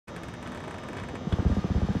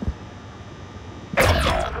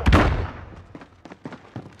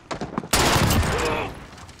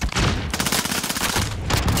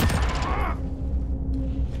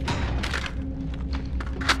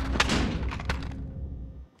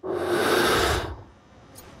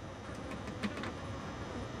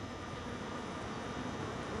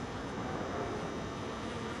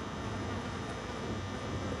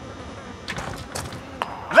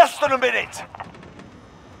than a minute.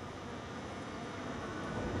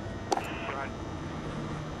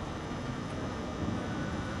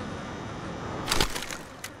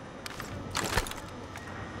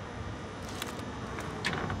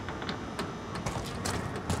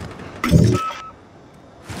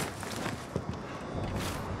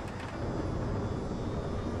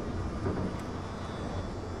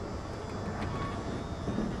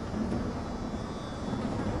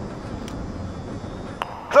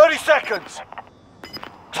 Seconds.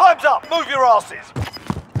 Time's up. Move your asses.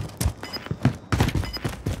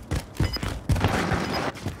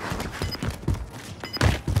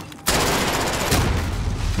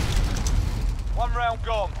 One round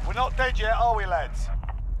gone. We're not dead yet, are we, lads?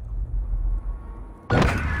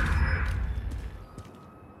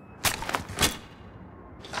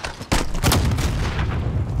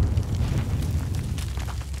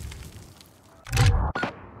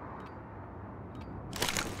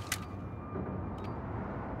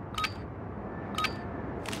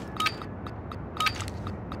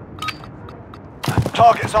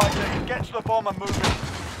 Target's ID. Get to the bomb and move in.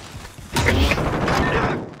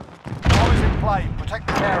 Bomb is in play. Protect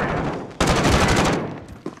the area.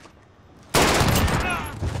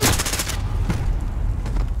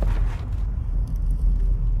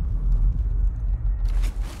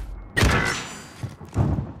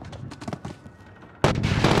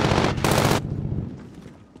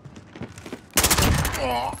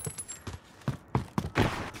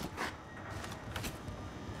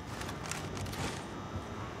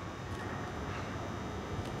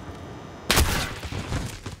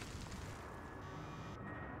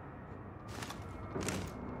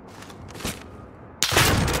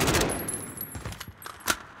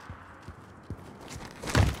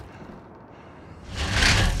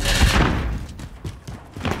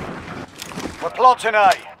 We're plotting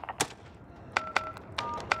A.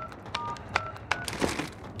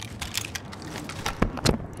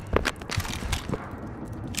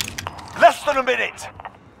 Less than a minute.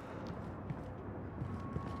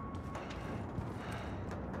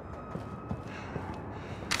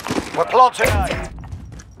 We're plotting A.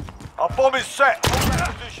 Our bomb is set. Hold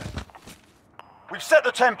that position. We've set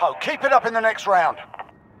the tempo. Keep it up in the next round.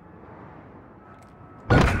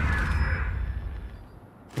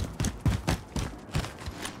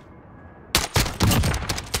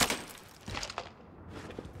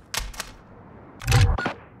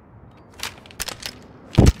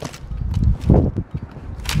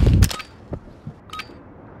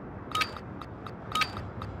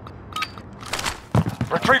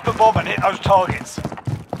 Retrieve the bomb and hit those targets.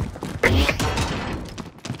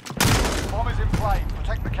 Bomb is in play.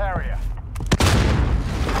 Protect the carrier.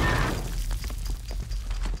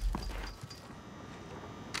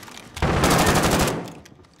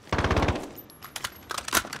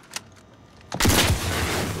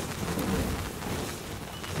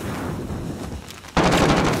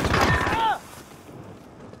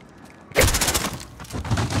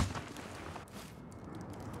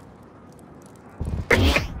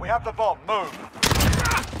 We have the bomb. Move.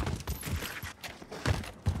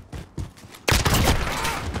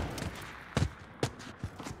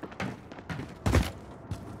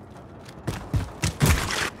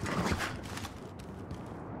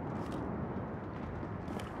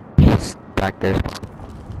 He's back there.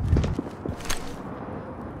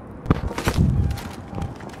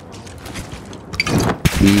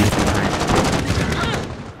 He's behind.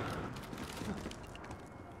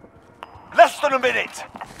 Less than a minute.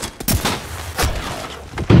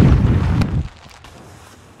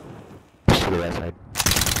 To the right side.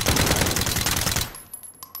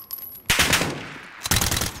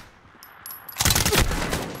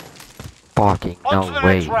 Fucking On to no the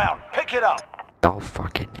way. next round. Pick it up. No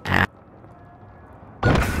fucking ass.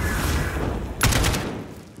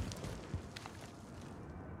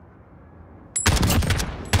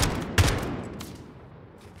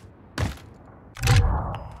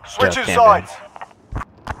 Switching Just sides.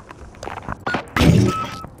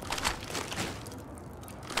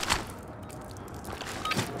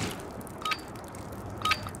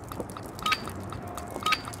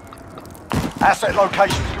 Asset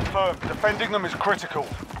locations confirmed. Defending them is critical.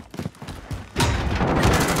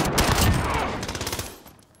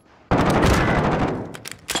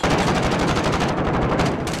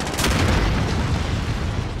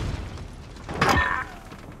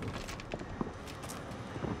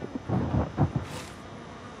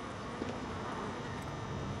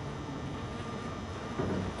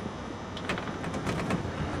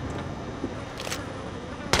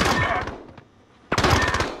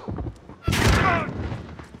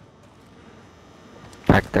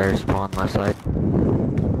 Back there, spawn left side.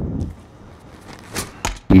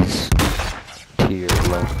 He's to your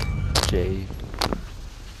left, Jay. You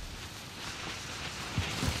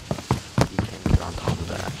can't get on top of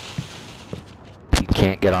that. You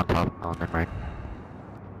can't get on top. Oh, never mind.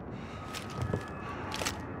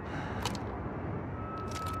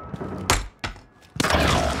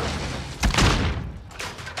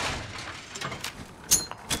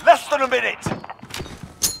 Less than a minute!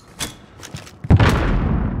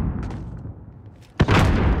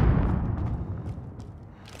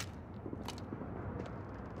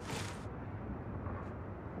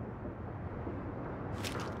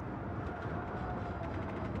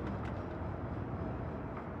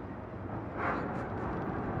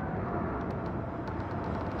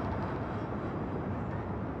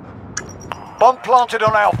 Bomb planted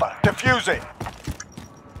on Alpha. Defuse it.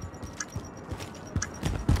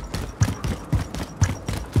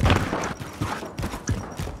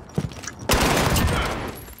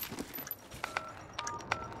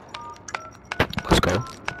 Let's go.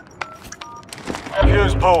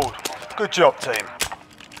 Fuse pulled. Good job, team.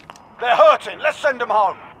 They're hurting. Let's send them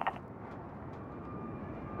home.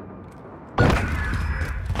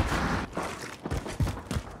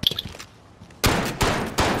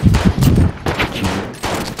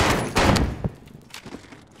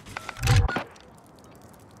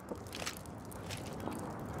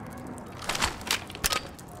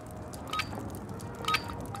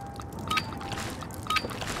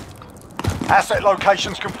 Asset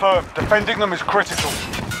locations confirmed. Defending them is critical.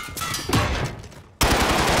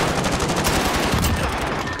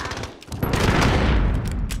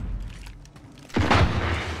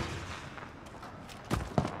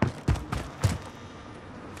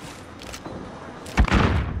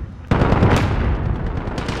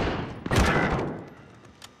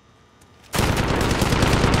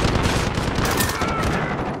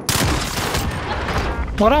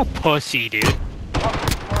 What a pussy, dude.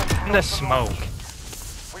 In the smoke.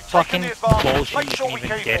 Fucking bullshit you can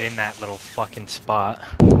even get in that little fucking spot.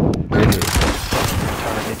 Retarded.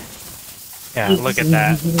 Yeah, look at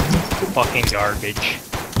that. Fucking garbage.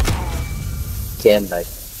 Can I?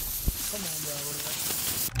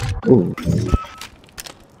 Ooh.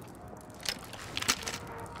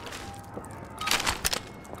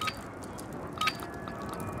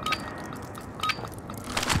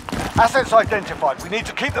 Assets identified. We need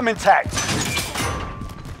to keep them intact.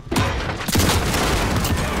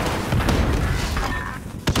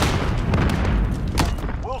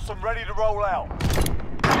 Wilson ready to roll out.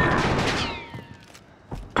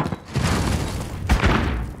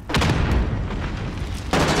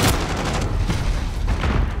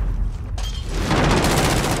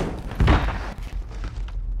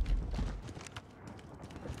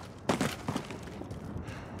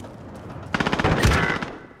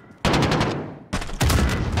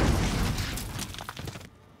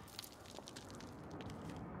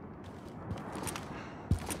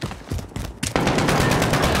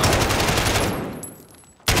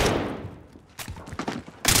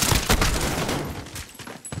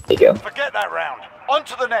 There you go. Forget that round. On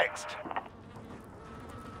to the next.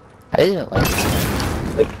 I didn't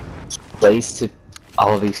like plays to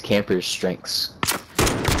all of these campers' strengths.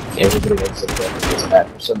 Everybody wants to play this map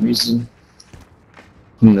for some reason.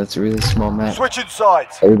 That's a really small map. Switching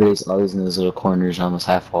sides. Everybody's always in those little corners, almost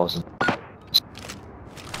half walls.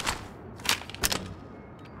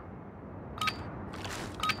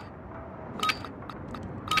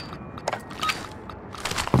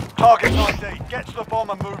 Target ID. Get to the bomb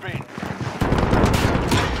and move in.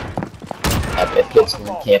 If kids in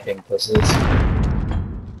camping places.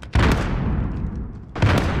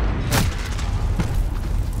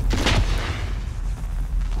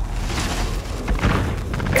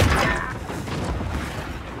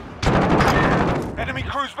 Enemy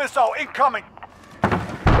cruise missile incoming. Got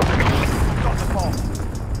the bomb.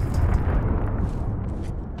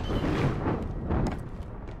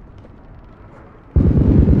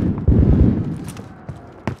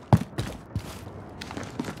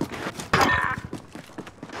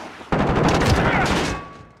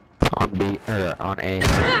 On B, on A. It's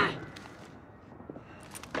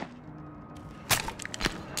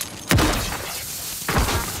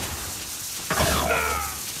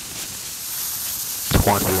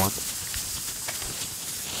 1-1.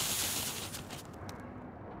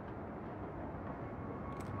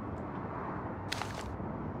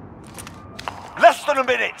 Less than a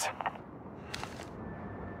minute.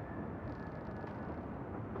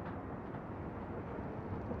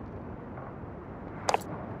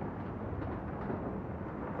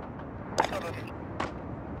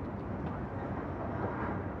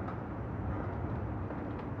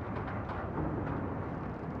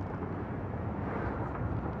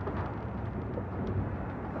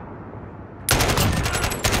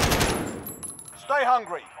 Stay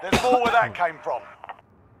hungry. There's more where that came from.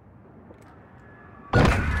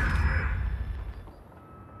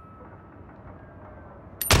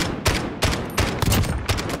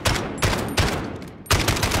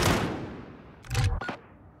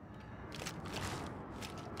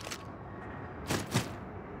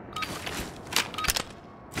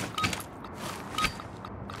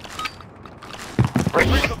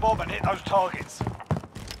 Retrieve the bomb and hit those targets.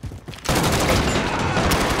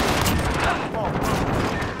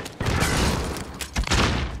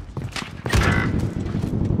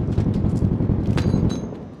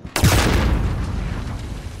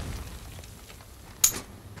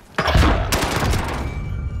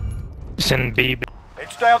 Send B.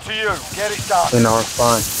 It's down to you. Get it done. In our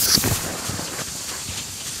fun.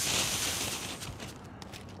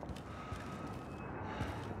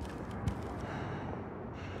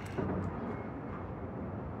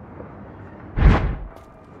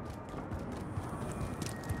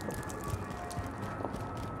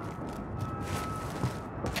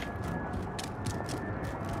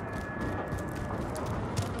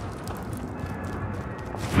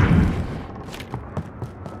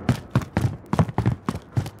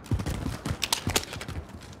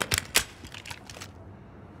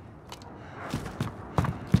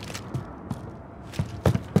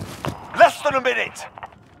 Less than a minute.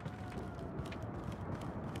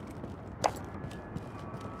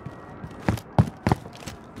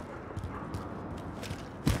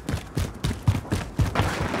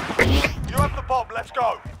 You have the bomb. Let's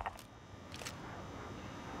go.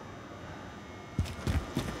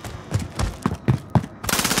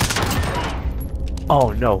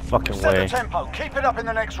 Oh, no fucking Set way. the tempo. Keep it up in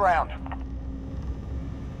the next round.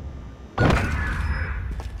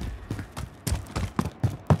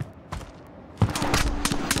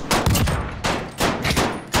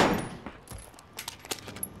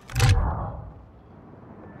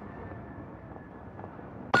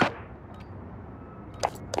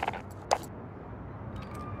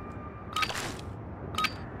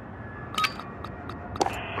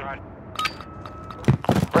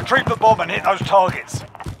 Retrieve the bomb and hit those targets.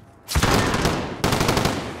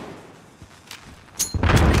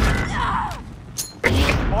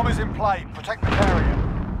 Bomb is in play. Protect the carrier.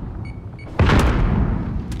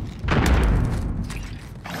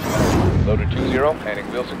 Loader 2-0,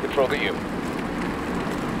 handing Wilson control to you.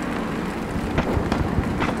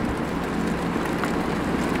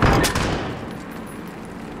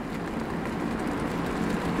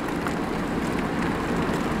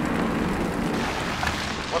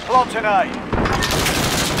 We're plotting A.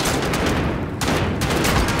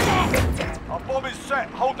 Our bomb is set.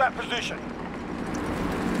 Hold that position.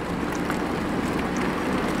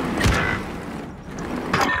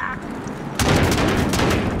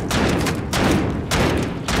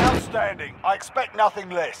 Outstanding. I expect nothing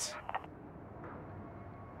less.